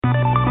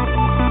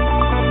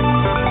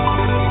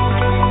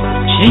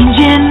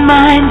Changing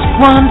minds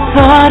one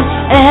thought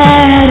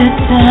at a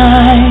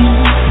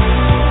time.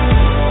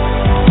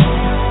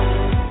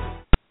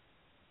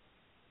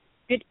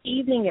 Good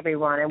evening,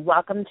 everyone, and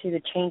welcome to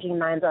the Changing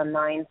Minds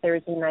Online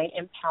Thursday Night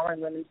Empowering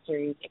Women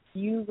series. If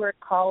you were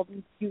called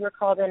in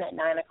at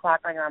 9 o'clock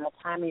our normal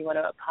time, we want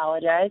to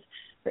apologize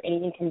for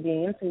any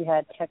inconvenience. We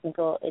had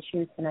technical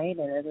issues tonight,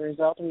 and as a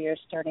result, we are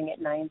starting at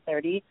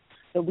 9:30.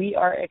 But we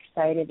are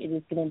excited. It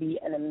is going to be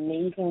an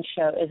amazing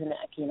show, isn't it,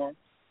 Akina?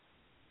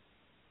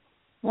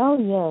 Oh,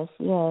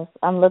 yes.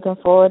 I'm looking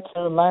forward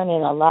to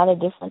learning a lot of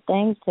different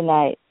things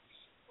tonight.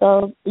 So,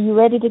 are you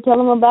ready to tell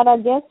them about our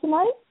guest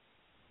tonight?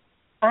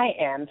 I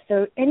am.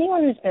 So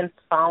anyone who's been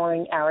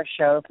following our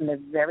show from the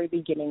very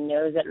beginning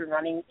knows that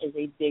running is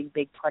a big,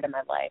 big part of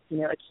my life. You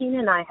know, Akina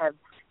and I have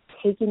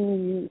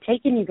taken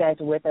you guys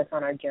with us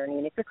on our journey.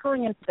 And if you're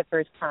calling in for the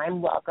first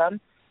time, welcome.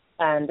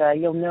 And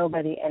you'll know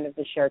by the end of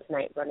the show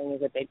tonight, running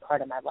is a big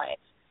part of my life.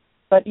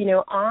 But, you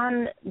know,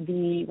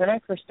 when I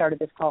first started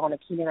this call, and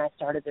Akina and I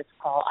started this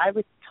call, I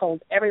was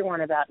told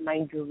everyone about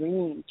my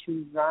dream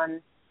to run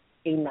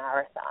a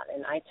marathon,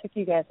 and I took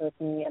you guys with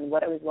me on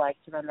what it was like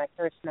to run my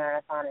first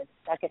marathon and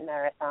second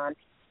marathon,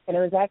 and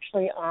it was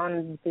actually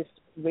on this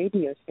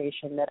radio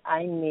station that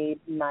I made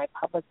my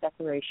public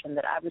declaration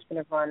that I was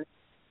going to run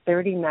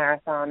 30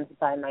 marathons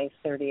by my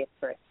 30th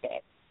birthday,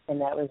 and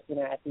that was, you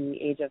know, at the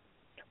age of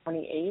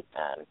 28.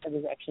 It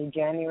was actually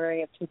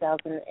January of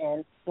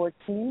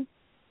 2014.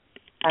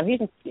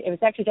 It was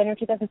actually January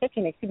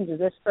 2015, it was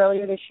this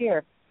earlier this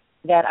year,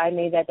 that I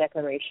made that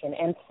declaration.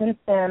 And since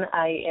then,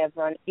 I have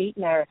run 8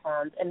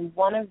 marathons. And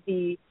one of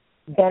the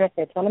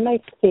benefits, one of my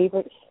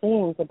favorite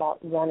things about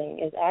running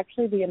is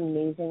actually the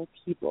amazing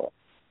people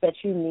that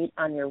you meet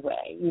on your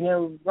way. You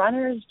know,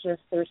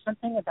 there's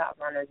something about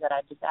runners that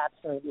I just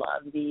absolutely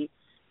love. The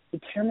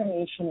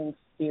determination and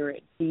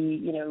spirit, the,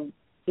 you know,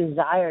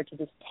 desire to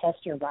just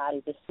test your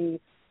body, to see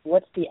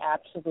what's the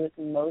absolute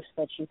most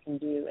that you can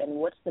do and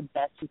what's the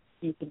best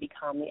you can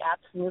become, the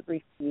absolute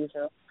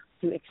refusal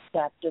to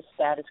accept just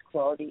status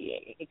quo,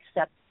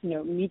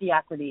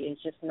 mediocrity is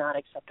just not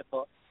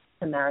acceptable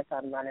to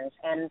marathon runners.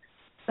 And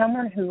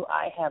someone who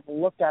I have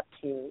looked up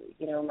to,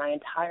 you know, my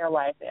entire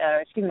life,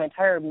 my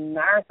entire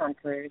marathon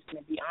career is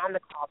going to be on the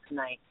call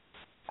tonight.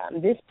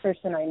 This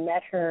person, I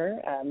met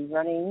her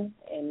running,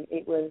 and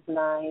it was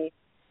my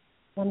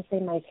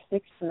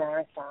 6th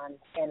marathon,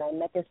 and I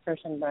met this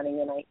person running,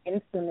 and I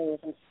instantly was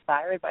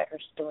inspired by her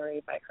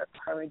story, by her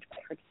courage, by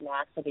her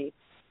tenacity.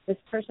 This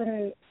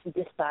person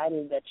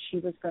decided that she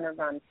was going to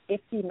run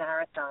 50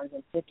 marathons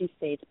in 50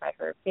 states by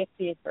her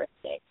 50th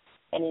birthday.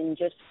 And in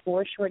just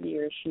 4 short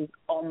years, she's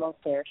almost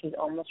there. She's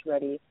almost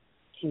ready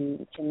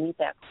to meet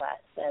that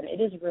quest. And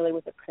it is really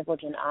with a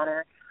privilege and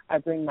honor. I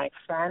bring my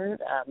friend,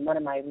 one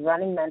of my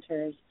running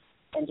mentors,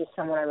 and just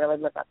someone I really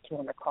look up to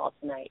on the call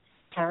tonight,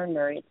 Karen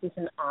Murray. It's just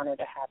an honor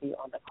to have you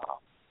on the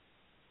call.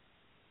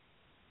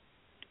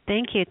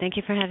 Thank you. Thank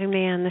you for having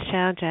me on the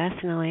show, Jess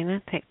and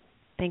Elena.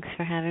 Thanks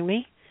for having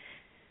me.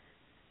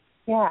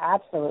 Yeah,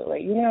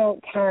 absolutely. You know,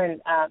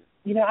 Karen,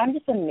 I'm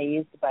just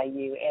amazed by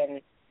you.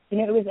 And, you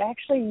know, it was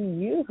actually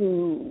you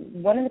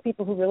one of the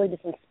people who really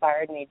just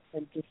inspired me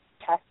to just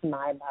test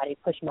my body,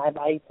 push my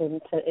body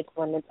to its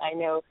limits. I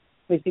know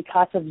it was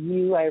because of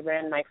you I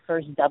ran my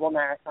first double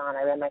marathon.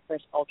 I ran my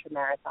first ultra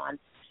marathon.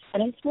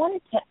 And I just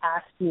wanted to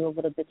ask you a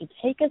little bit to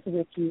take us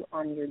with you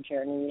on your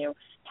journey, you know,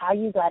 how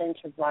you got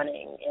into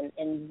running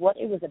and what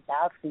it was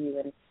about for you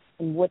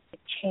and what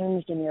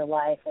changed in your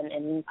life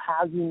and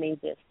how you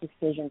made this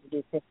decision to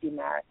do 50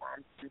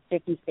 marathons and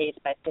 50 states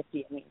by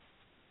 50. I mean,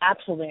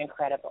 absolutely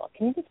incredible.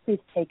 Can you just please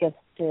take us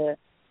to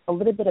a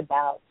little bit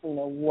about, you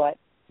know, what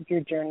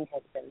your journey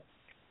has been?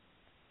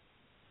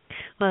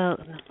 Well,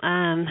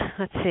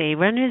 let's see.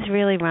 Runners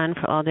really run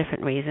for all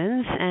different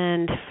reasons,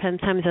 and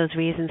sometimes those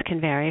reasons can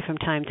vary from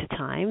time to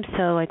time.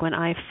 So, like when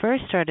I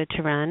first started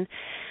to run,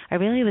 I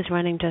really was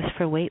running just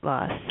for weight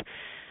loss.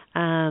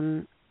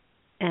 And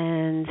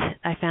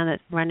I found that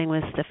running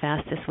was the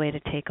fastest way to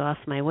take off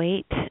my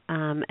weight.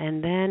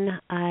 And then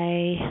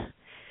I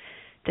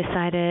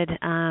decided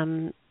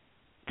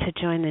to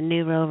join the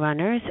New Row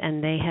Runners,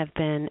 and they have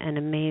been an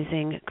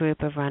amazing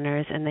group of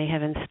runners, and they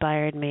have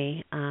inspired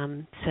me.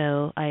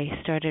 So I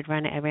started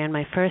running. I ran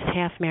my first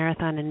half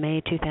marathon in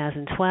May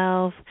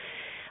 2012.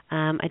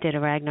 I did a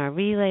Ragnar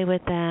relay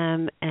with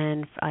them,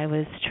 and I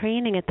was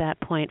training at that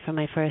point for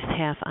my first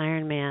half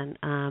Ironman.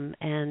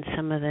 And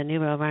some of the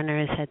New Row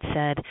Runners had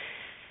said,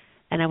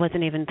 and I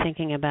wasn't even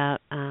thinking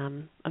about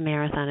a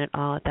marathon at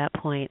all at that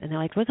point. And they're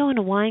like, we're going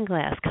to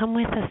Wineglass. Come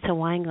with us to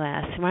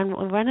Wineglass.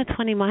 Run a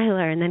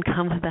 20-miler and then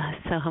come with us.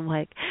 So I'm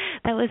like,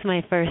 that was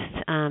my first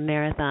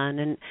marathon.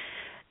 And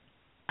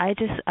I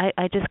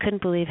just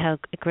couldn't believe how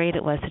great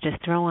it was to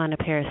just throw on a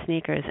pair of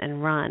sneakers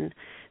and run.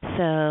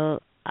 So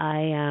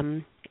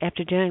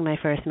after doing my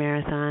first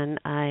marathon,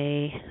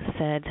 I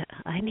said,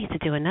 I need to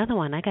do another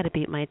one. I got to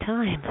beat my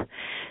time.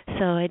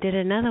 So I did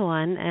another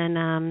one,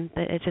 and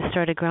it just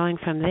started growing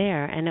from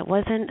there. And it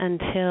wasn't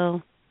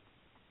until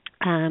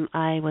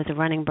I was a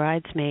running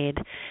bridesmaid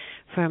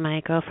for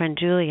my girlfriend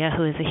Julia,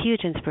 who is a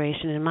huge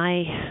inspiration in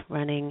my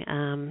running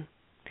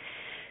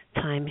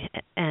time,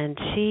 and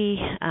she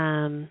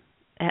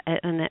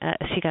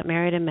got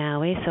married in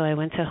Maui, so I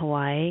went to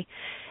Hawaii,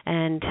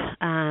 and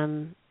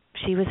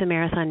she was a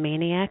marathon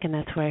maniac, and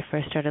that's where I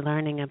first started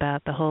learning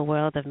about the whole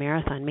world of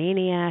Marathon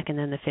Maniac, and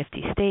then the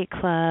 50 State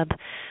Club.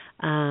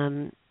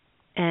 And,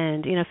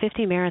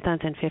 50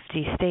 marathons in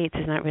 50 states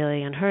is not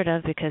really unheard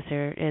of because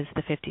there is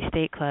the 50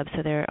 State Club,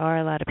 so there are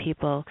a lot of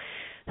people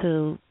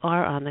who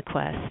are on the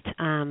quest.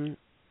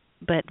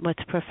 But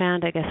what's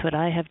profound, I guess, what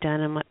I have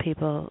done and what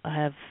people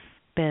have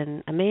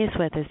been amazed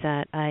with is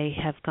that I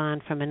have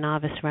gone from a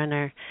novice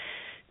runner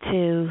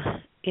to,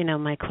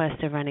 my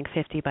quest of running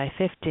 50 by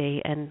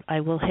 50, and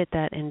I will hit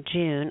that in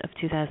June of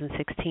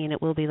 2016.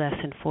 It will be less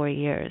than 4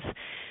 years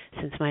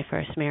since my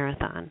first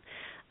marathon.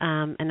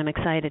 And I'm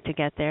excited to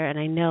get there, and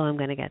I know I'm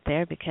going to get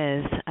there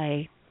because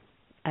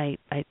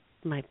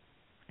my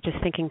just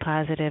thinking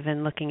positive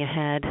and looking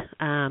ahead,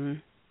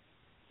 and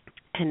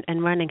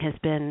running has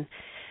been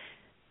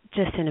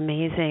just an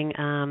amazing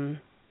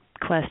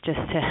quest just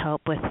to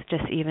help with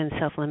just even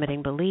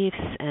self-limiting beliefs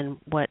and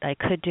what I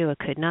could do or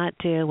could not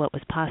do, what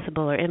was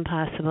possible or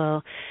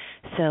impossible.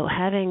 So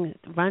having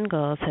run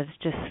goals has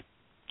just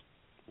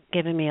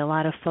given me a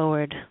lot of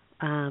forward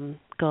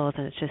goals,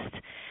 and it's just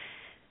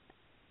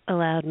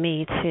allowed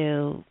me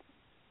to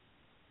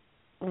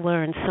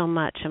learn so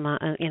much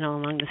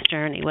along this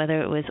journey,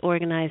 whether it was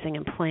organizing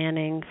and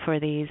planning for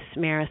these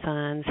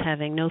marathons,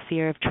 having no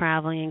fear of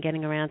traveling and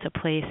getting around to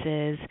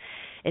places.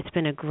 It's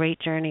been a great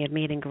journey of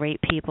meeting great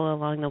people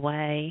along the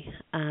way.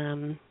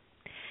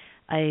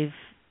 I've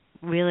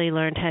really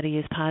learned how to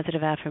use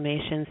positive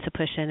affirmations to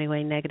push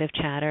away negative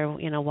chatter,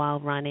 while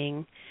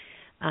running.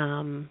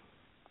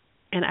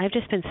 And I've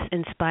just been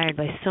inspired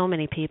by so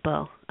many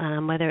people,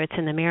 whether it's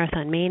in the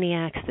Marathon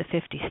Maniacs, the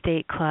 50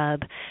 State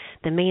Club,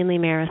 the Mainly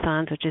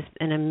Marathons, which is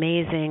an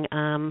amazing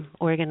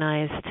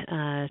organized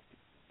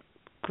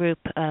group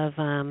of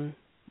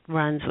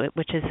runs,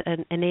 which has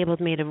enabled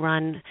me to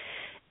run,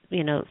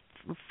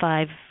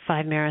 five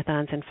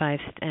marathons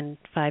in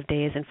 5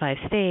 days in 5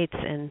 states,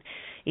 and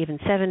even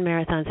 7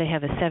 marathons. They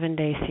have a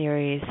 7-day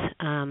series,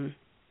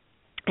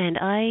 and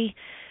I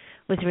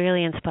was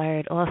really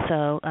inspired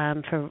also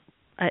for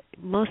a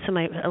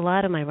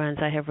lot of my runs.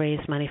 I have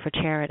raised money for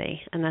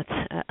charity, and that's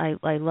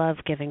I love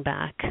giving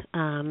back,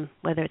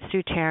 whether it's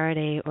through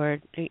charity or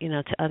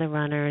to other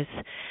runners.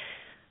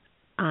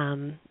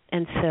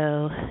 And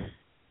so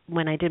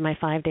when I did my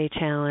 5-day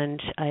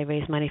challenge, I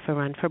raised money for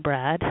Run for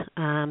Brad.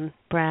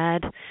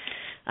 Brad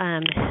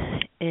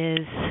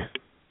is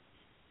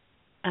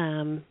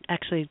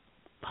actually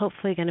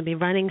hopefully going to be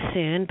running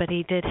soon, but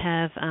he did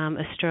have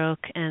a stroke,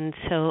 and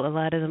so a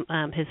lot of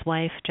his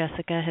wife,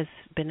 Jessica, has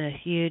been a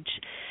huge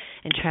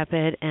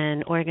intrepid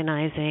and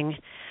organizing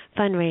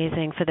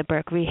fundraising for the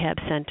Burke Rehab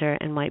Center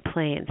in White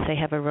Plains. They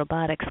have a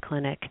robotics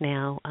clinic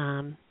now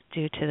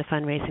due to the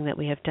fundraising that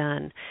we have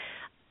done.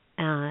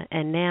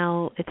 And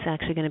now it's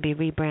actually going to be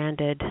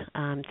rebranded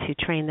to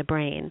Train the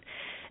Brain.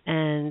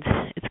 And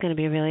it's going to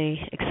be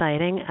really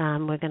exciting.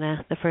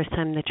 The first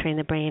time the Train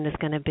the Brain is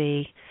going to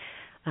be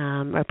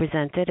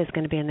represented is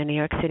going to be in the New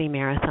York City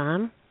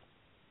Marathon,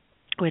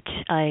 which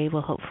I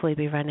will hopefully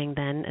be running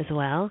then as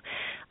well.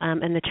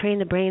 And the Train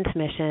the Brain's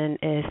mission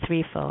is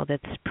threefold.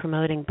 It's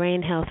promoting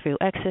brain health through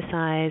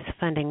exercise,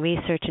 funding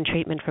research and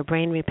treatment for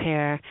brain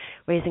repair,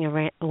 raising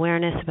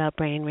awareness about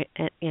brain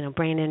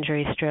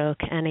injury, stroke,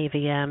 and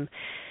AVM.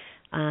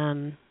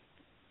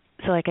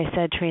 So like I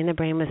said, Train the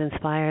Brain was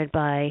inspired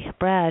by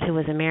Brad, who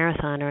was a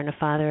marathoner and a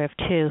father of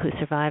 2 who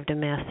survived a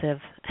massive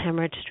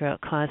hemorrhage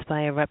stroke caused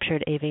by a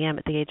ruptured AVM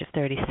at the age of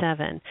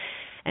 37.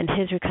 And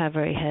his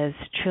recovery has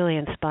truly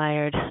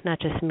inspired not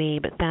just me,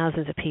 but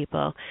thousands of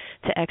people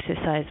to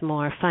exercise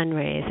more,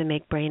 fundraise, and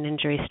make brain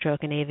injury,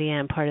 stroke, and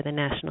AVM part of the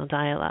national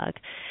dialogue.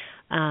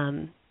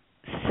 And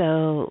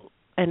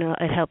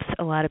it helps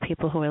a lot of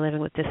people who are living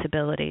with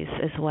disabilities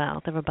as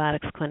well. The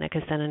robotics clinic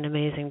has done an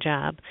amazing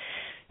job.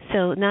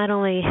 So not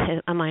only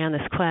am I on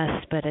this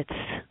quest, but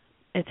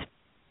it's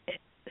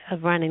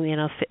running,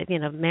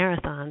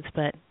 marathons,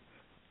 but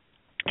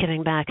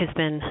giving back has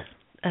been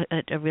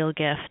a real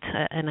gift,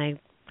 and I.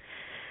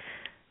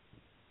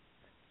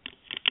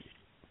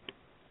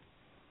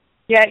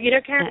 Yeah,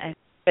 Karen,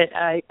 that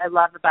I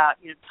love about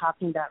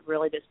talking about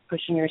really just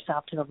pushing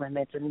yourself to the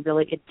limits and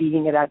really it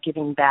being about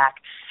giving back.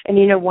 And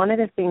one of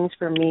the things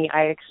for me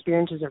I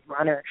experience as a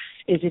runner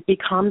is it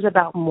becomes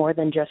about more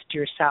than just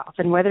yourself.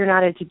 And whether or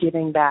not it's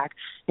giving back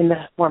in the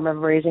form of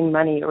raising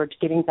money or it's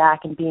giving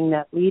back and being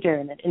that leader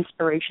and that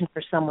inspiration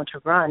for someone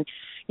to run,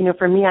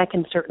 for me I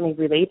can certainly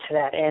relate to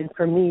that. And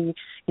for me,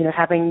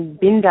 having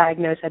been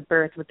diagnosed at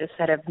birth with this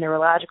set of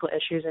neurological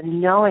issues and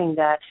knowing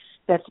that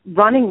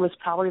running was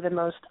probably the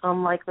most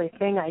unlikely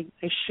thing I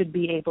should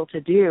be able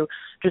to do.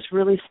 Just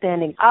really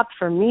standing up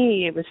for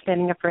me, it was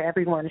standing up for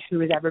everyone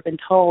who has ever been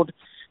told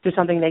there's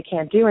something they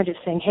can't do and just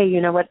saying, hey, you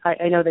know what,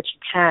 I know that you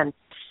can.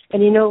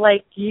 And,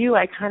 like you,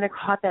 I kind of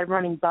caught that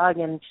running bug.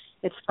 And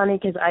it's funny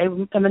because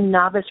I'm a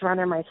novice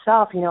runner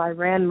myself. I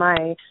ran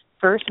my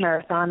first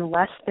marathon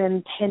less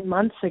than 10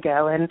 months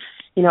ago, and,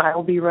 I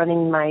will be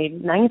running my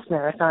 9th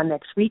marathon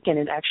next weekend.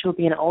 It actually will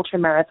be an ultra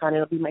marathon.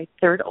 It'll be my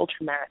 3rd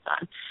ultra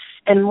marathon.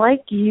 And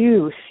like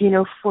you,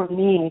 for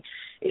me,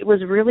 it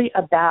was really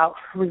about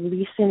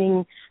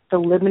releasing the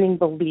limiting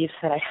beliefs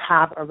that I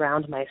have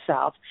around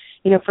myself.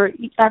 For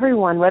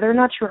everyone, whether or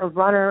not you're a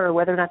runner or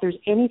whether or not there's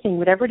anything,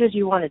 whatever it is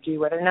you want to do,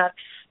 whether or not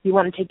you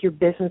want to take your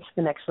business to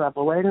the next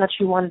level, whether or not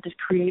you want to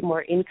create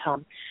more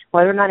income,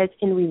 whether or not it's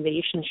in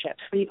relationships,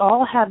 we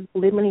all have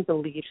limiting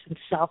beliefs and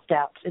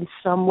self-doubts in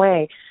some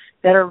way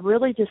that are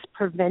really just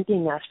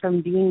preventing us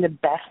from being the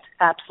best,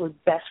 absolute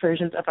best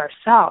versions of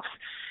ourselves.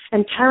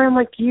 And Karen,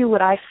 like you,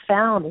 what I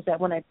found is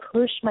that when I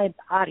push my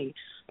body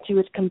to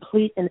its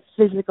complete and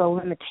physical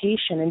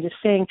limitation and just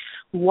saying,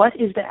 what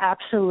is the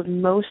absolute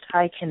most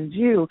I can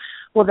do?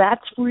 Well,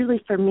 that's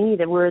really for me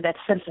where that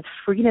sense of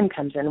freedom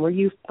comes in, where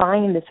you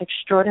find this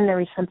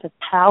extraordinary sense of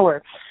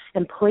power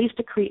and place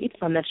to create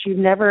from that you've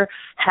never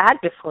had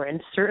before.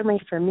 And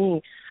certainly for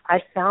me, I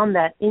found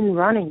that in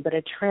running, but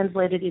it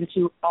translated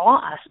into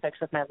all aspects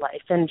of my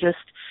life. And just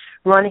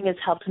running has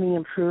helped me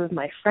improve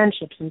my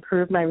friendships,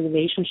 improve my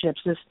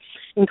relationships, just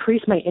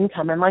increase my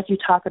income. And like you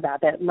talk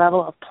about, that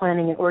level of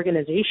planning and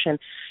organization,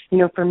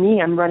 for me,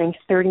 I'm running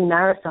 30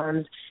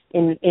 marathons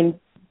in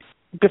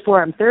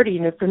before I'm 30.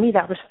 For me,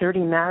 that was 30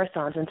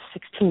 marathons in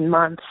 16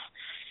 months.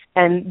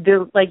 And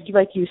like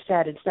you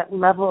said, it's that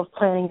level of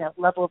planning, that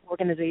level of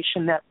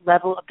organization, that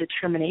level of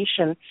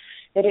determination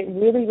that it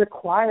really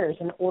requires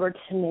in order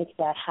to make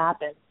that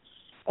happen.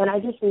 And I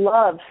just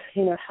love,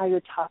 how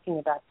you're talking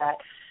about that.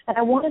 And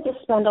I wanted to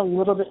spend a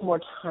little bit more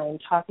time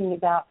talking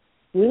about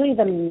really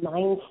the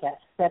mindset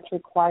that's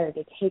required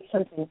to take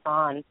something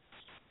on,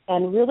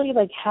 and really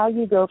like how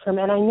you go from,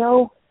 and I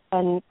know,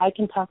 and I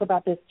can talk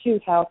about this too,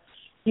 how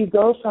you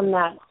go from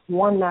that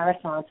one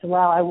marathon to,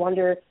 wow, I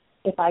wonder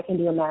if I can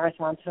do a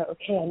marathon, to,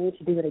 okay, I need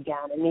to do it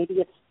again. And maybe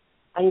it's,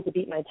 I need to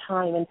beat my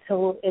time,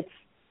 until it's,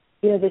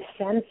 this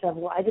sense of,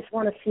 well, I just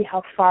want to see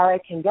how far I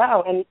can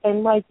go.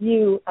 And like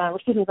you,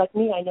 like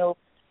me, I know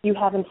you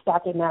haven't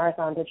stopped at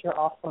marathons, but you're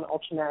also an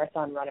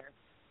ultra-marathon runner.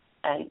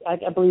 And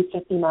I believe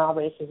 50-mile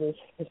races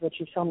is what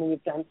you've told me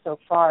you've done so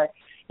far.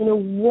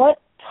 What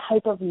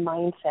type of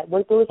mindset,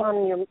 what goes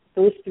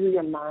through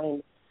your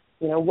mind,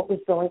 what was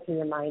going through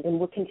your mind, and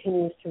what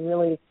continues to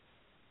really,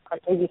 are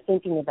you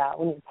thinking about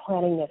when you're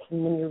planning this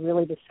and when you're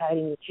really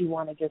deciding that you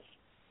want to just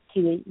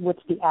see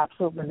what's the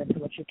absolute limit to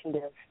what you can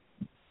do?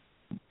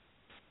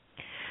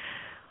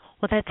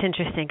 Well, that's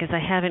interesting, because I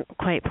haven't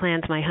quite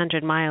planned my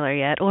 100-miler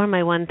yet, or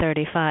my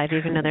 135,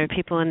 even though there are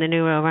people in the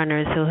Neuro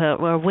Runners who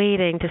are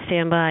waiting to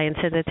stand by and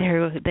said that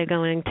they're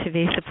going to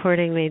be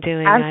supporting me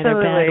doing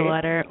Absolutely. either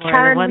Badwater or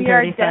Karen, the 135 we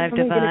are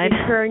definitely divide. going to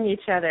be crewing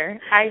each other.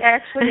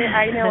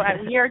 I know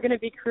we are going to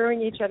be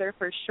crewing each other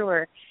for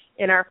sure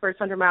in our first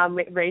 100-mile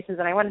races,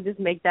 and I want to just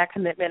make that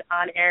commitment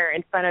on air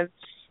in front of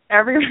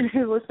everyone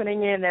who's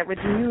listening in, that when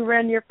you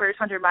run your first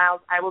 100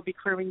 miles, I will be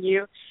crewing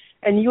you.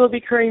 And you will be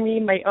crewing me.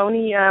 My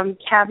only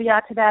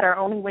caveat to that, our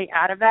only way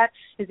out of that,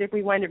 is if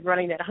we wind up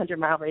running that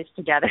 100-mile race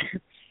together.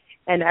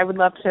 And I would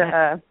love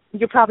to,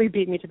 you'll probably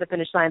beat me to the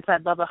finish line, so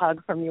I'd love a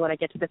hug from you when I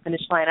get to the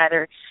finish line,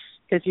 either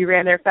because you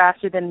ran there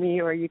faster than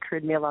me or you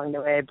crewed me along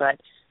the way.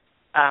 But,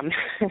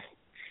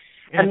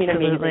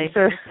 amazing.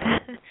 So,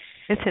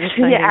 it's an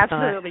exciting yeah,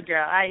 absolutely,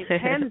 girl.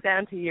 Hands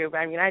down to you.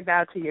 I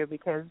bow to you,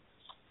 because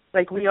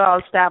like we all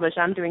established,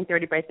 I'm doing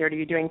 30 by 30,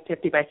 you're doing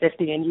 50 by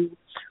 50, and you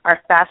are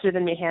faster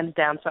than me, hands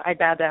down, so I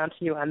bow down to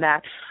you on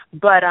that.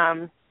 But,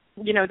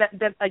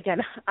 that again,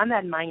 on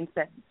that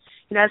mindset,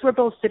 as we're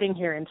both sitting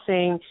here and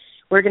saying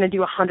we're going to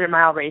do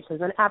 100-mile races,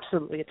 and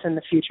absolutely it's in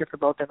the future for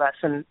both of us,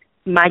 and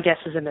my guess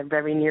is in the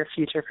very near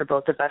future for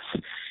both of us.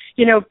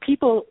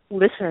 People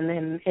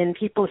listen and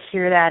people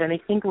hear that, and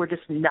they think we're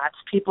just nuts.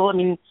 People,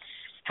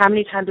 how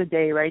many times a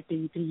day, right,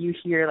 do you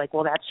hear, like,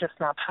 well, that's just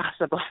not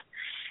possible?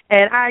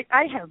 And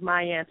I have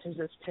my answers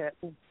as to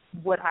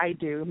what I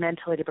do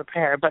mentally to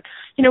prepare. But,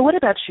 what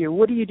about you?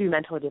 What do you do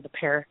mentally to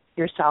prepare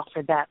yourself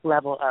for that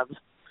level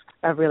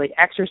of really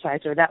exercise,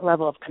 or that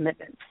level of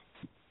commitment?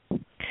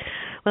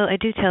 Well, I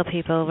do tell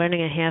people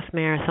running a half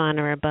marathon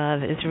or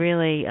above is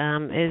really,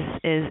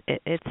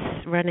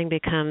 running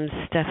becomes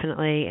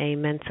definitely a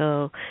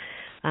mental,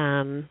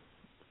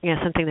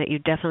 something that you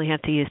definitely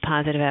have to use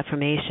positive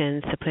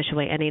affirmations to push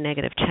away any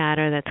negative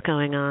chatter that's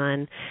going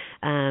on.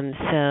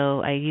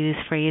 So I use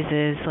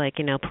phrases like,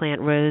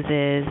 plant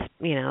roses,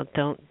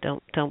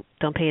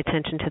 don't pay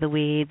attention to the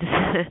weeds.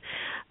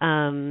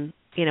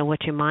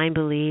 What your mind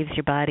believes,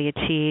 your body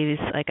achieves.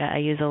 Like I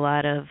use a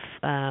lot of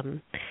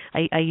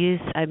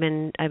I've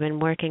been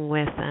working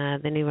with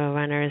the Neuro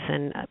Runners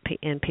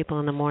and people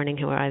in the morning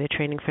who are either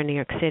training for New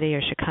York City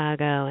or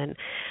Chicago, and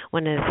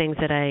one of the things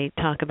that I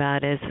talk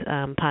about is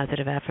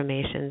positive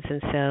affirmations.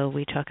 And so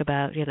we talk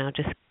about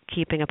just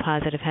keeping a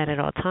positive head at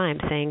all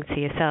times, saying to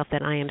yourself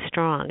that I am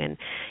strong. And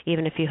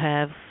even if you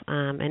have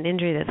an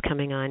injury that's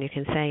coming on, you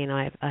can say,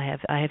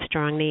 I have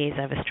strong knees,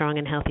 I have a strong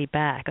and healthy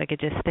back. Like,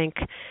 just think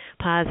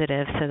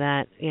positive, so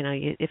that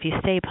if you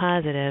stay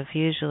positive,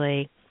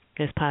 usually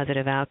there's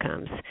positive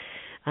outcomes.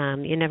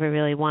 You never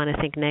really want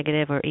to think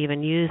negative or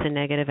even use a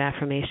negative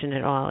affirmation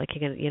at all. Like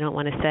you don't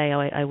want to say, "Oh,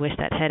 I wish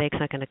that headache's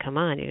not going to come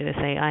on." You're going to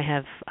say, "I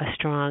have a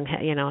strong,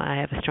 I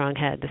have a strong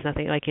head." There's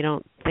nothing like you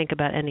don't think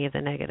about any of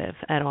the negative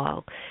at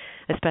all,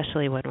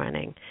 especially when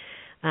running.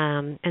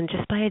 And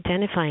just by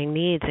identifying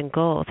needs and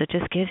goals, it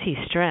just gives you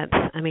strength.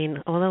 I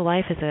mean, although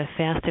life is a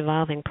fast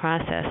evolving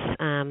process,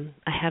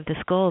 I have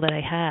this goal that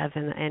I have,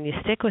 and you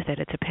stick with it.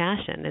 It's a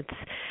passion.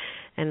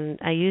 And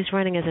I use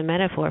running as a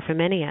metaphor for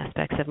many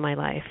aspects of my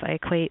life. I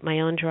equate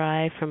my own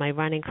drive for my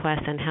running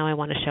quest and how I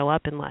want to show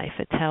up in life.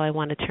 It's how I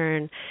want to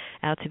turn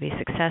out to be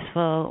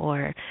successful,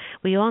 or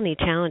we all need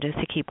challenges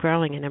to keep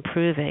growing and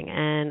improving.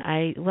 And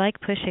I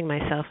like pushing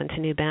myself into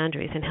new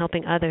boundaries and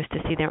helping others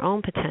to see their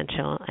own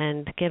potential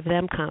and give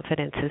them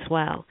confidence as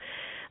well.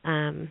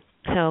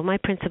 So my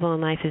principle in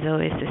life is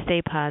always to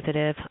stay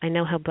positive. I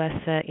know how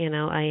blessed that,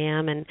 I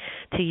am, and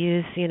to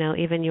use,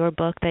 even your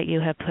book that you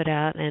have put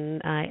out,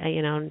 and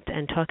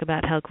and talk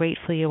about how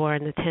grateful you are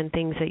and the 10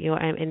 things that you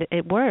are. I mean,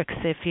 it works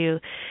if you're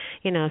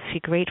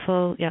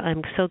grateful.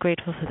 I'm so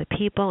grateful for the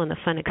people and the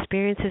fun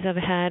experiences I've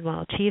had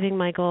while achieving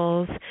my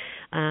goals.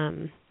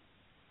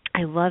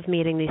 I love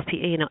meeting these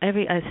people,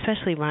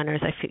 especially runners.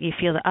 You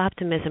feel the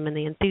optimism and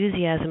the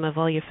enthusiasm of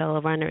all your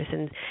fellow runners,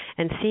 and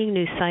seeing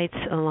new sights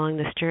along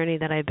this journey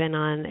that I've been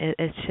on.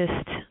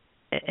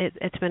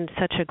 It's been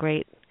such a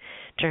great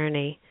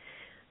journey.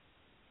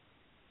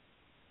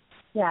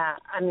 Yeah,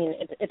 I mean,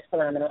 it's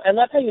phenomenal. I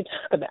love how you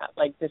talk about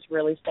just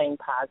really staying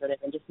positive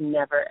and just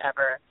never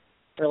ever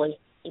really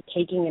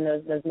taking in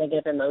those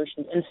negative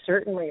emotions. And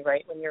certainly,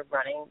 right, when you're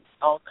running,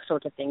 all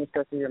sorts of things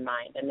go through your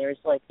mind. And there's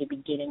the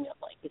beginning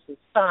of this is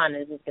fun,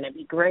 this is going to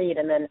be great.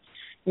 And then,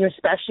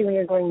 especially when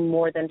you're going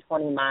more than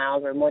 20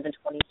 miles or more than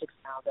 26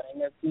 miles, and I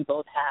know we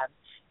both have,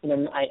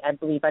 I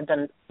believe I've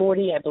done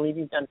 40, I believe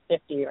you've done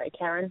 50, right,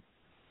 Karen?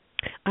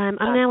 I'm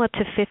now up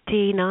to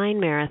 59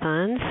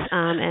 marathons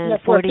and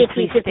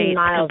 43 states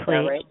miles complete.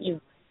 now, right?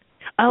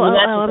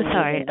 I'm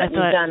sorry. I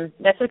thought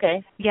that's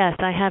okay. Yes,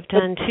 I have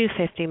done 2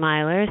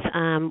 50-milers.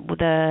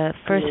 The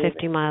first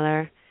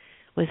 50-miler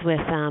was with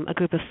a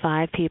group of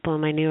 5 people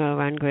in my Neuro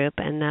Run group,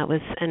 and that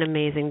was an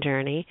amazing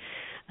journey.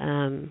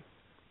 That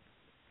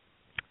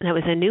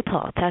was in New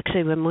Paltz.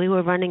 Actually, when we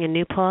were running in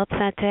New Paltz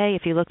that day,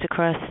 if you looked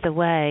across the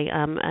way,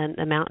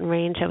 a mountain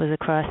range that was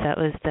across, that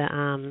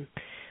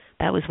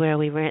was where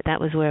we ran. That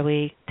was where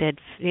we did.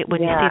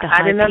 When you see the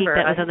high peak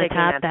that was on the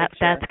top,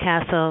 that's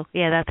Castle.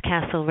 Yeah, that's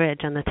Castle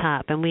Ridge on the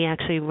top. And we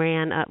actually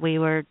ran. That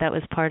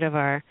was part of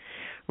our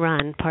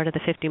run. Part of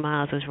the 50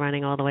 miles was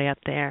running all the way up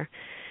there,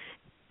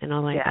 and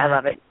all the way back. I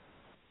love it.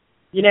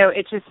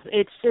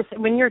 It's just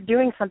when you're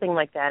doing something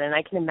like that, and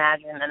I can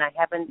imagine. And I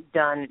haven't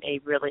done a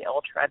really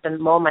ultra.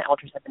 All my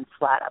ultras have been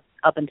flat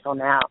up until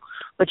now.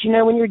 But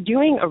when you're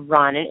doing a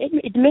run, and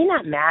it may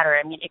not matter.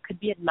 I mean, it could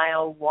be at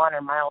mile 1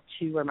 or mile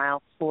 2 or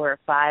mile 4 or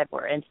 5,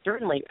 and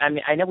certainly, I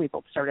mean, I know we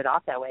both started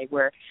off that way,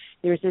 where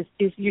there's this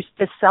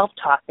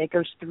self-talk that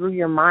goes through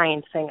your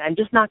mind saying, "I'm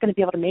just not going to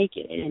be able to make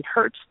it. It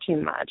hurts too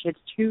much. It's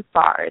too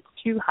far. It's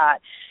too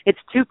hot. It's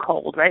too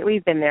cold." Right?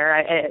 We've been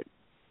there.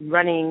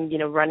 Running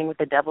with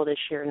the devil this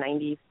year,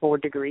 94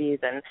 degrees,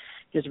 and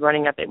just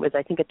running up. It was,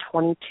 I think, a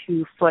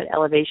 22-foot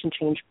elevation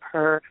change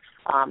per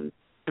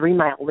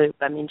 3-mile loop.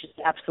 I mean, just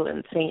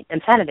absolute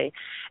insanity.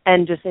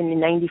 And just in the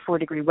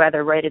 94-degree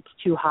weather, right, it's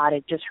too hot.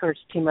 It just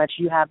hurts too much.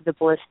 You have the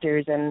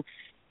blisters and,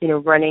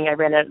 running. I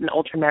ran an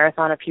ultra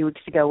marathon a few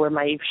weeks ago where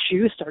my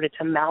shoes started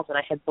to melt and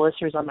I had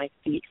blisters on my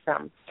feet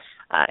from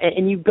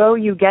and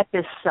you get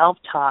this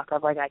self-talk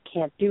of I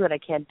can't do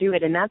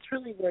it. And that's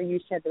really where you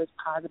said those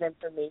positive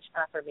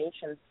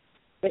affirmations.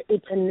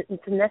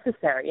 It's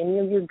necessary.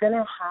 And you're going to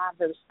have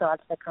those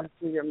thoughts that come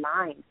through your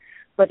mind.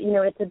 But,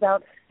 it's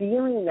about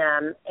feeling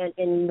them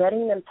and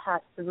letting them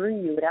pass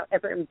through you without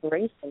ever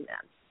embracing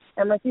them.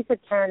 And like you said,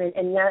 Karen,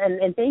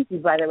 and thank you,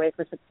 by the way,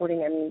 for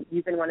supporting. I mean,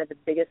 you've been one of the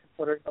biggest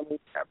supporters when we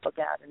put our book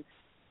out. And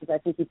I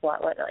think you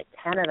bought,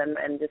 10 of them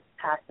and just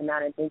passed them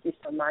out. And thank you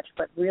so much.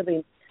 But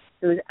really,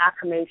 those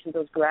affirmations,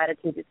 those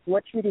gratitudes, it's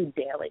what you do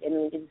daily. I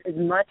mean, as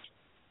much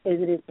as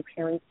it is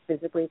preparing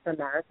physically for a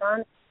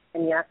marathon,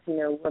 and yes,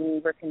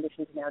 when we're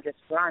conditioned to now just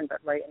run,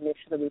 but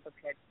initially we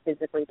prepared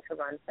physically to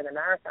run for the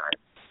marathon.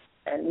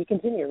 And we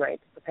continue, to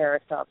prepare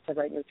ourselves, the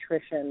right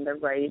nutrition, the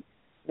right,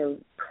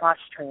 cross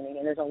training,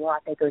 and there's a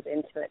lot that goes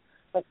into it.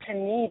 But to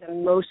me, the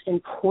most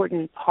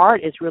important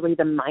part is really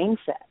the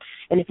mindset.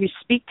 And if you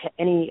speak to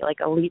any,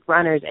 elite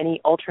runners,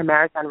 any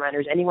ultra-marathon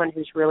runners, anyone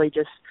who's really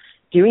just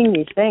doing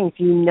these things,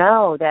 you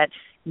know that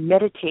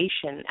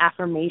meditation,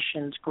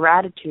 affirmations,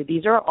 gratitude,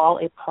 these are all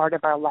a part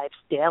of our lives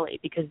daily,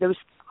 because those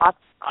thoughts,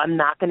 I'm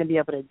not going to be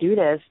able to do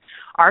this,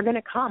 are going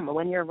to come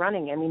when you're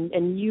running. I mean,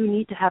 and you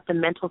need to have the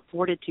mental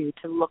fortitude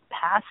to look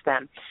past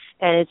them.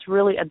 And it's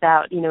really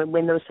about,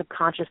 when those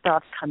subconscious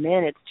thoughts come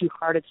in, it's too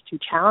hard, it's too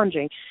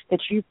challenging, that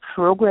you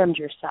programmed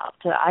yourself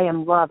to, I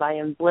am love, I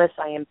am bliss,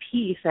 I am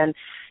peace. And,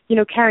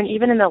 Karen,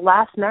 even in the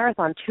last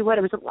marathon, it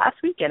was last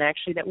weekend,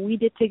 actually, that we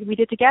did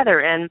together.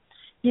 And,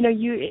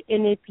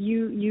 if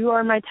you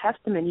are my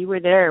testament. You were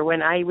there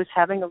when I was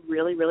having a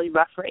really, really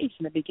rough race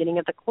in the beginning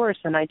of the course,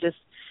 and I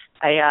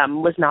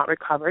was not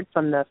recovered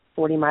from the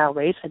 40-mile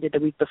race I did the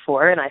week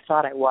before, and I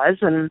thought I was,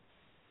 and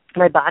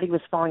my body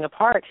was falling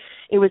apart.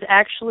 It was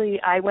actually,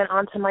 I went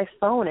onto my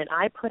phone and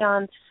I put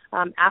on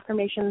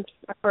Affirmations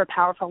for a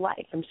Powerful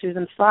Life from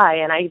Susan Fry,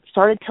 and I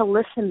started to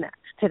listen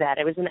to that.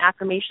 It was an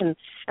affirmation,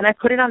 and I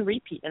put it on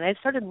repeat, and I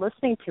started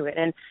listening to it,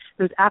 and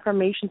those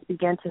affirmations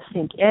began to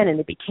sink in, and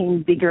it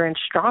became bigger and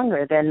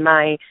stronger than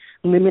my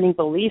limiting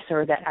beliefs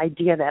or that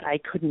idea that I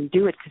couldn't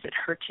do it because it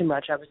hurt too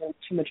much. I was in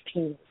too much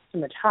pain,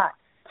 too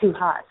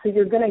hot. So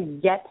you're going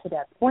to get to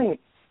that point.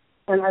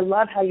 And I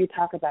love how you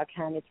talk about,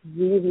 Ken, it's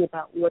really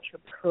about what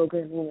you're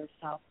programming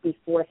yourself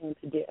beforehand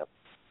to do.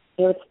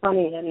 It's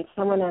funny, and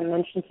someone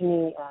mentioned to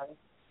me,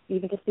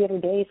 even just the other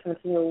day, someone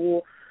said,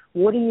 well,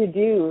 what do you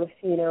do,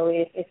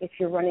 if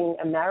you're running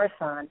a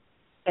marathon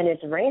and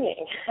it's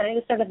raining? And I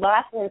just started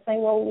laughing and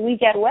saying, well, we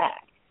get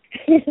wet.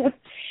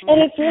 And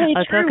it's really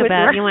true.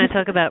 You want to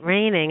talk about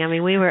raining? I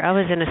mean, I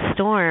was in a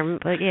storm,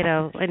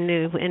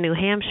 in New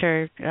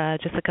Hampshire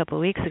just a couple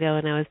of weeks ago,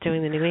 when I was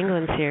doing the New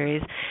England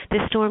series.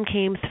 This storm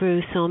came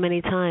through so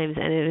many times,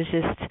 and it was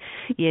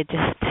you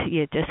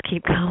just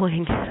keep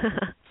going.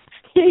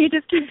 Yeah, you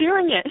just keep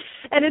doing it.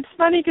 And it's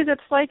funny because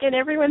it's like, and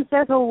everyone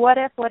says, well, what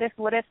if? Well,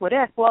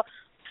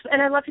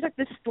 and I love you, like,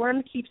 the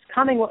storm keeps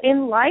coming. Well,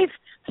 in life,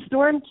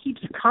 storm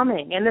keeps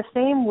coming. In the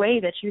same way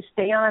that you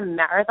stay on a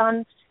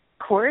marathon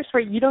course,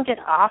 where you don't get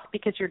off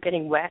because you're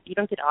getting wet, you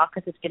don't get off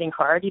because it's getting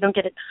hard, you don't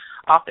get it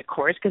off the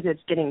course because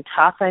it's getting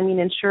tough. I mean,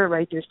 and sure,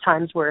 right, there's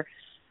times where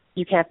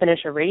you can't finish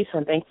a race,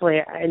 and thankfully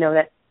I know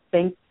that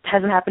thing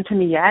hasn't happened to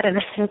me yet, and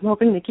I'm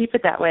hoping to keep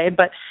it that way.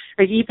 But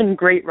like, even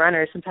great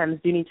runners sometimes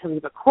do need to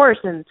leave a course,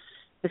 and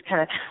just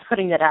kind of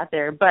putting that out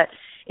there. But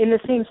in the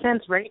same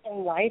sense, right,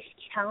 in life,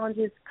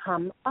 challenges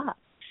come up.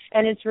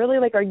 And it's really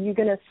like, are you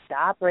going to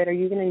stop, right? Are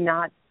you going to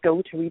not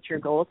go to reach your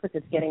goals because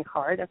it's getting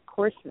hard? Of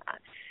course not.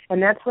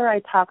 And that's where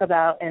I talk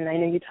about, and I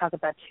know you talk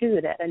about too,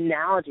 that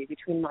analogy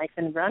between life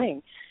and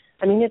running.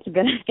 I mean, it's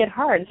going to get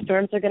hard.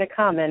 Storms are going to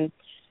come. And,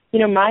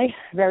 my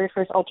very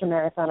first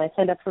ultramarathon, I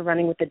signed up for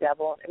Running with the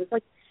Devil. It was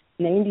like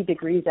 90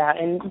 degrees out,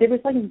 and there was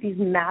like these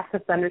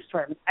massive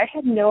thunderstorms. I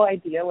had no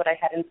idea what I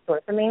had in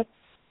store for me.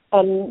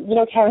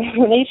 Karen,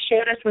 when they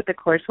showed us what the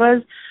course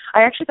was,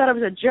 I actually thought it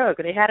was a joke.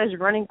 They had us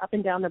running up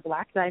and down the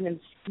Black Diamond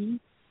ski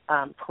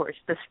course,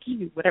 the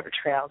ski whatever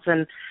trails,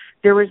 and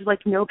there was like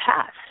no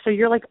path. So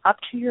you're like up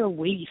to your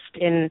waist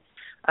in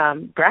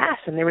grass,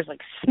 and there was like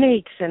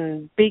snakes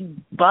and big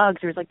bugs.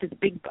 There was like this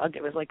big bug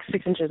that was like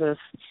 6 inches.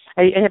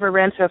 I never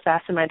ran so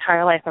fast in my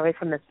entire life away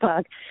from this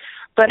bug.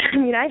 But I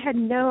mean, I had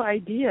no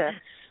idea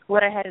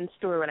what I had in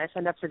store when I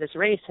signed up for this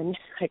race, and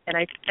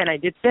I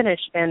did finish.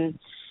 And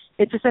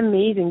it's just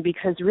amazing,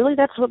 because really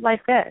that's what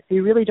life is.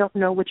 You really don't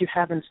know what you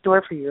have in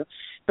store for you,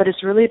 but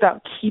it's really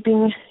about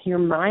keeping your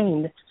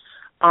mind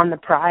on the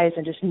prize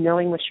and just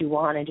knowing what you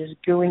want and just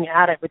going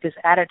at it with this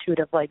attitude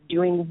of like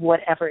doing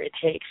whatever it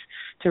takes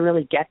to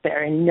really get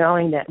there, and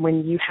knowing that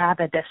when you have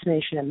a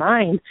destination in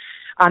mind,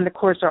 on the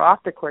course or off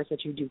the course,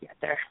 that you do get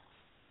there.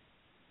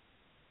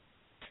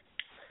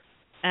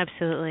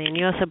 Absolutely, and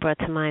you also brought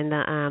to mind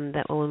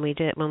that when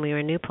we were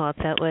in New Paltz,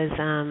 that was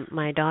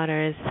my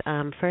daughter's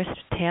first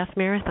half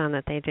marathon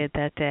that they did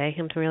that day.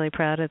 I'm really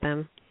proud of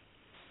them.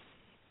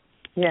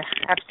 Yeah,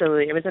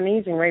 absolutely, it was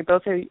amazing, right?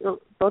 Both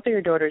of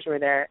your daughters were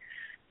there,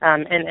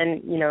 and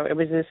it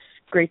was just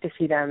great to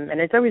see them, and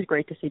it's always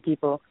great to see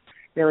people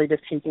really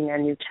just taking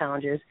on new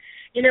challenges.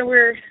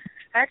 We're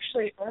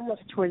actually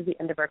almost towards the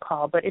end of our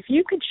call, but if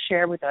you could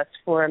share with us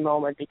for a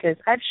moment, because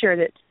I've shared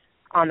it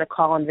on the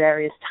call on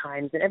various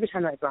times, and every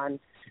time I run,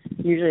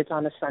 usually it's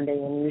on a Sunday,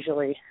 and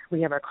usually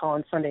we have our call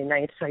on Sunday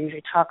nights, so I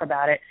usually talk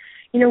about it.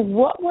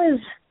 What was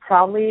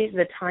probably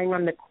the time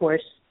on the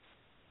course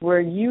where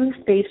you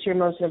faced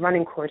the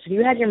running course,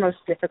 you had your most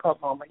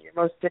difficult moment, your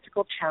most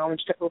difficult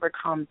challenge to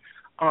overcome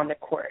on the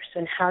course,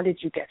 and how did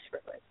you get through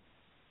it?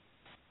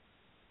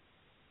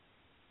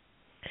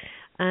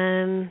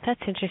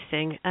 That's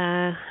interesting.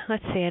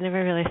 Let's see, I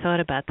never really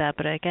thought about that,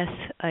 but I guess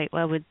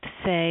I would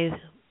say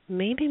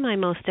maybe my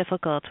most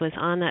difficult was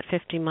on that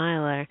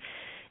 50-miler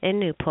in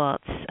New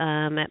Paltz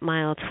at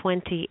mile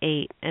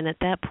 28, and at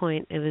that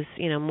point it was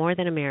more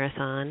than a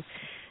marathon,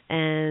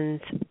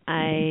 and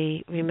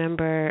I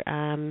remember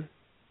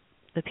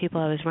the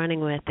people I was running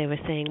with, they were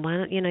saying, why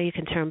don't you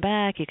can turn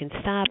back, you can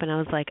stop, and I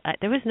was like,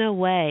 there was no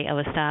way I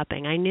was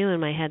stopping. I knew in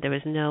my head there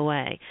was no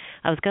way.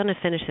 I was going to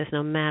finish this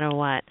no matter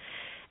what.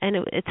 And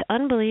it's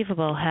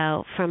unbelievable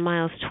how from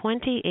miles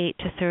 28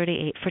 to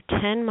 38 for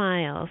 10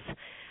 miles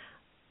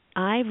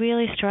I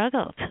really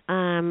struggled.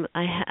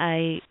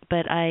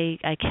 But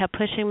I kept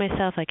pushing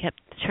myself. I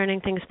kept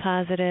turning things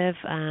positive.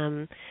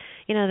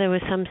 There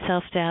was some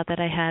self-doubt that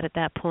I had at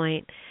that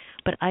point,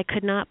 but I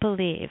could not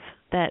believe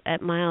that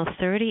at mile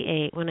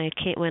 38, when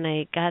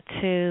I got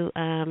to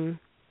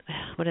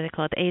what do they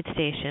call it, the aid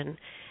station,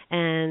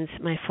 and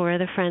my 4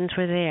 other friends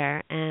were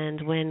there,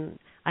 and when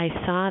I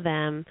saw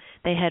them.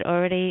 They had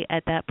already,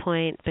 at that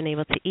point, been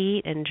able to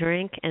eat and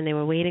drink, and they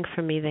were waiting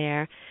for me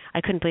there.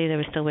 I couldn't believe they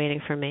were still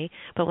waiting for me.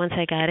 But once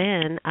I got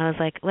in, I was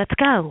like, let's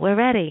go. We're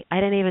ready. I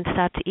didn't even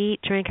stop to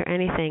eat, drink, or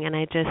anything. And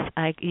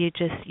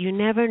you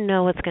never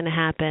know what's going to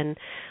happen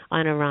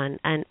on a run.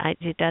 And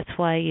that's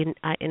why,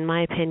 in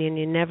my opinion,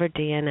 you never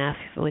DNF,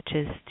 which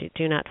is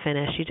do not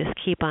finish. You just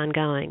keep on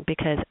going,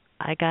 because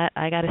I got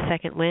a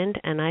second wind,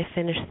 and I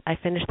finished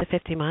the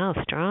 50 miles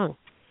strong.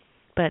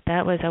 But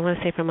that was, I want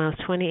to say, from miles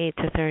 28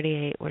 to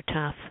 38 were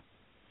tough.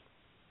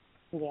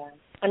 Yeah,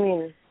 I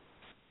mean, it's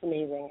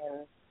amazing,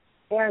 and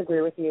I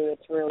agree with you.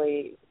 It's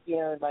really,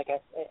 like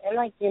I said, and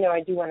I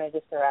do want to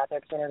just throw out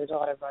there, because I know there's a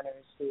lot of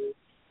runners who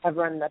have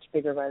run much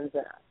bigger runs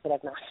than us that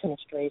have not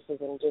finished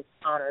races and just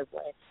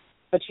honorably.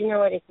 But you know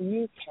what? If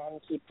you can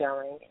keep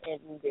going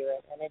and do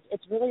it, and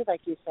it's really,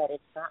 like you said,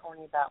 it's not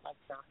only about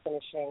not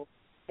finishing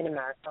in a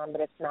marathon,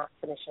 but it's not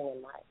finishing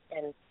in life.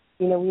 And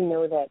we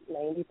know that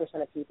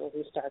 90% of people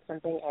who start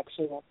something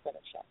actually won't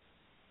finish it.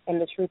 And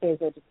the truth is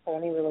that it's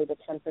only really the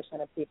 10%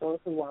 of people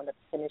who wind up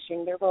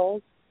finishing their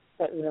goals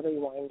that really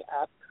wind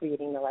up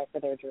creating the life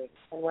of their dreams.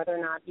 And whether or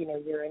not,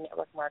 you're a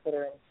network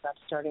marketer and stuff,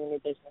 starting a new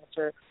business,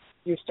 or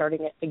you're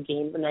starting a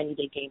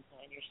 90-day game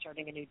plan, you're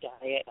starting a new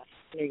diet,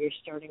 you're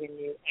starting a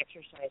new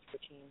exercise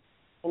routine,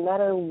 no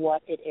matter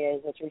what it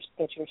is that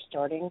you're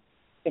starting,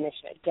 finish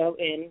it. Go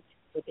in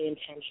with the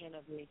intention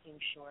of making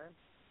sure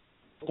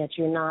that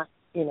you're not,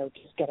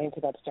 just getting to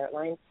that start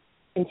line,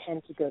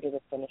 intend to go to the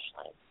finish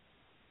line.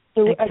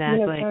 So,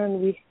 exactly.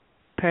 Karen,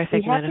 Perfect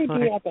we have metaphor.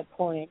 to be at the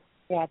point.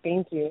 Yeah,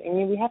 thank you.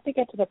 And we have to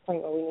get to the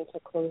point where we need to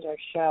close our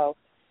show.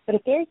 But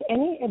if there's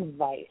any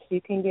advice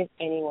you can give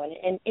anyone,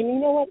 and you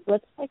know what,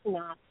 let's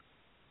not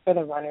for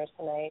the runners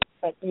tonight,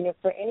 but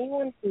for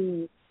anyone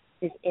who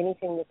is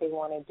anything that they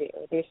want to do,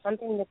 there's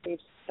something that they've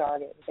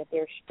started that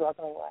they're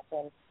struggling with,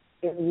 and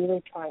they're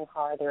really trying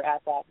hard. They're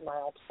at that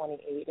mile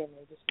 28, and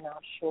they're just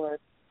not sure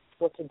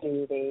what to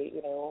do.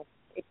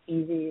 It's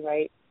easy,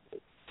 right?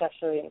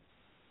 Especially,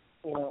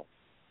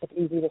 it's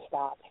easy to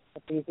stop.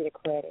 It's easy to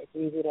quit. It's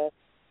easy to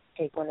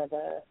take one of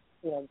the,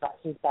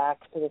 buses back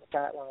to the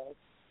start line.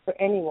 For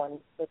anyone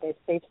that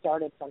they've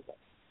started something,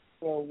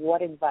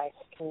 what advice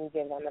can you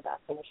give them about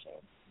finishing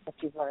that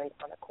you've learned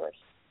on a course?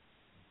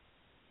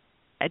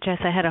 Jess,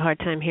 I had a hard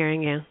time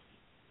hearing you.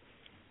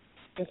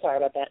 I'm sorry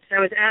about that. So I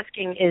was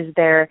asking, is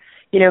there,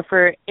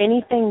 for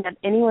anyone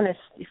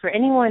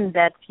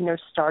that's,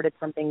 started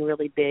something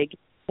really big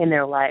in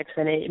their lives,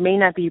 and it may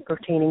not be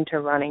pertaining to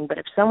running, but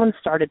if someone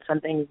started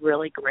something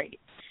really great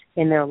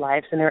in their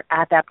lives and they're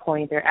at that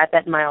point, they're at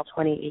that mile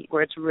 28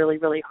 where it's really,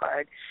 really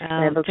hard,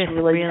 and it looks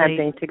really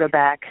tempting to go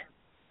back,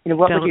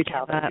 what would you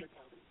tell them?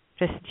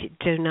 Just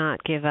do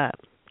not give up.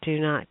 Do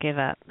not give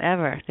up,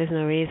 ever. There's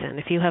no reason.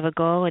 If you have a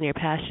goal and you're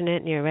passionate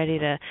and you're ready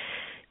to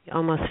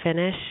almost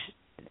finish,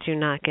 do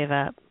not give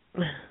up.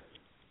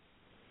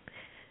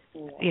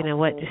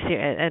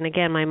 And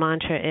again, my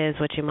mantra is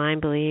what your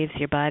mind believes,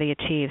 your body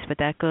achieves, but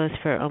that goes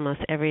for almost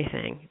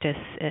everything, just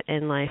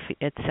in life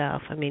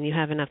itself. I mean, you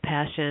have enough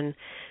passion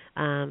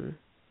and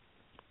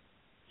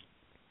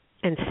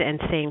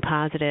staying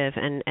positive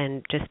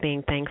and just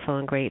being thankful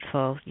and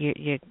grateful,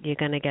 you're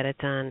going to get it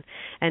done.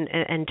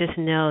 And just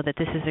know that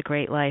this is a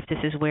great life.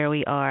 This is where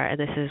we are, and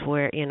this is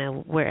where,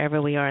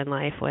 wherever we are in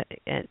life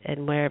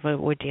and wherever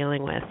we're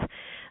dealing with.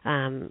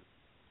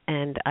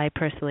 And I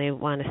personally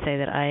want to say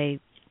that I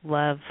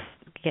love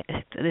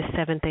there's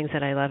 7 things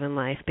that I love in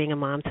life: being a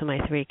mom to my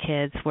 3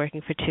 kids,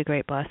 working for 2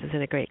 great bosses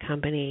in a great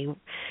company,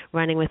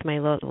 running with my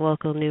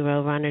local New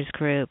Row Runners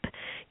group,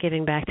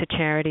 giving back to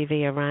charity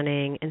via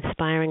running,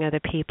 inspiring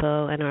other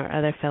people and our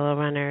other fellow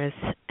runners,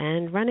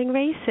 and running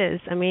races.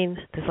 I mean,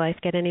 does life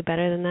get any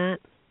better than that?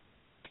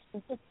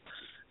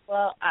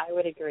 Well, I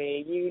would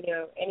agree.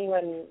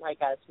 Anyone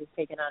like us who's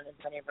taken on as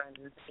many runs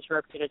in such a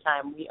short period of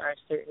time, we are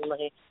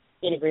certainly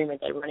in agreement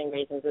that running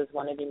races is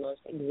one of the most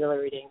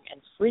exhilarating and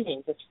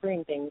freeing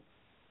things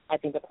I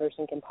think a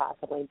person can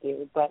possibly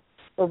do. But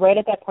we're right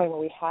at that point where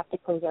we have to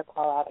close our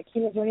call out.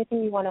 Akina, is there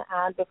anything you want to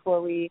add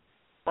before we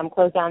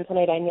close down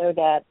tonight? I know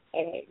that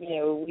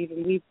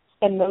we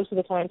spend most of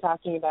the time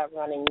talking about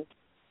running.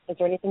 Is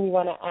there anything you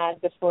want to add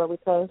before we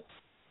close?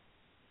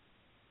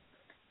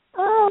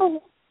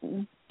 Oh,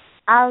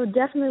 I would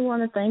definitely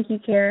want to thank you,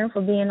 Karen,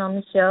 for being on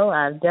the show.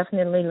 I've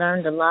definitely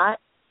learned a lot.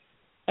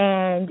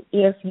 And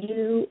if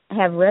you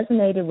have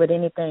resonated with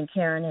anything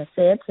Karen has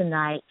said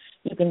tonight,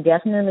 you can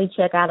definitely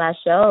check out our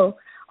show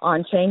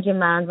on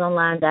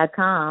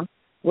changingmindsonline.com.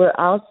 We're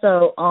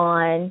also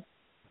on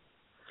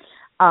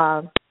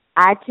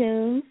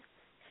iTunes,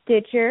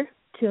 Stitcher,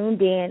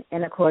 TuneIn,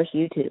 and, of course,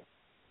 YouTube.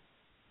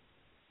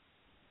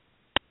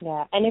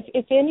 Yeah, and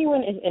if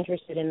anyone is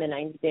interested in the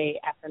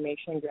 90-day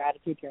affirmation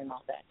gratitude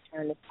journal that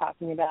Karen is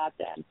talking about,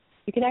 then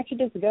you can actually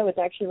just go. It's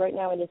actually right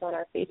now, it is on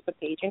our Facebook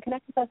page, and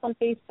connect with us on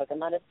Facebook and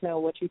let us know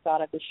what you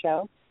thought of the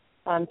show.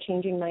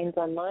 Changing Minds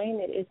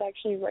Online, it is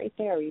actually right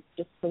there. We've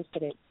just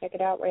posted it. Check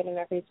it out right on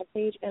our Facebook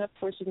page, and, of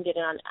course, you can get it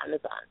on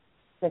Amazon.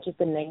 That's just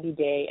the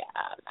 90-day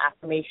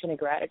affirmation and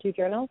gratitude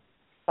journal.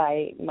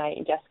 by my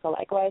Jessica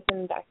likewise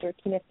and Dr.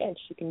 Tina Finch.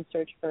 You can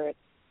search for it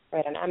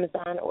right on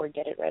Amazon or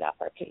get it right off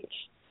our page.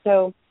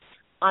 So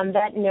on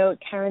that note,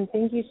 Karen,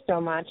 thank you so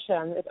much.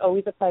 It's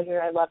always a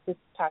pleasure. I love to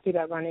talk to you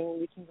about running.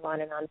 We can go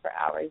on and on for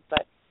hours,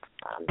 but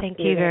thank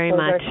you very much.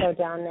 We're going to close our show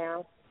down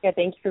now. Yeah,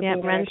 thank you for being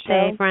on our show.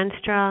 Run safe, run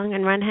strong,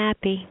 and run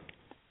happy.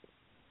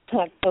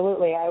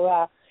 Absolutely, I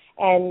will.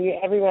 And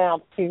everyone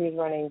else, too, who's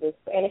running this.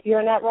 And if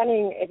you're not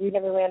running, if you've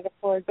never ran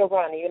before, go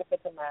run, even if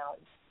it's a mile.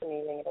 It's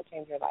amazing. It'll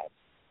change your life.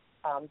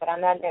 But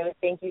on that note,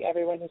 thank you,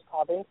 everyone who's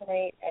called in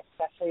tonight,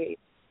 especially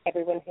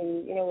everyone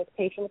who, was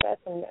patient with us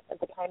and at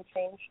the time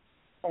change.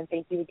 And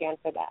thank you again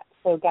for that.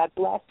 So God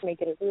bless.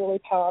 Make it a really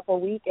powerful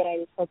week. And I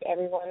just hope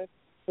everyone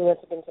who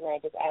listened in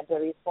tonight just adds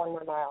at least one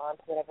more mile on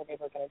to whatever they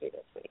were going to do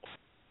this week.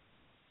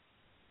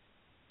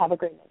 Have a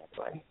great night,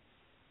 everyone.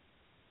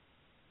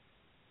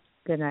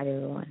 Good night,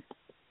 everyone.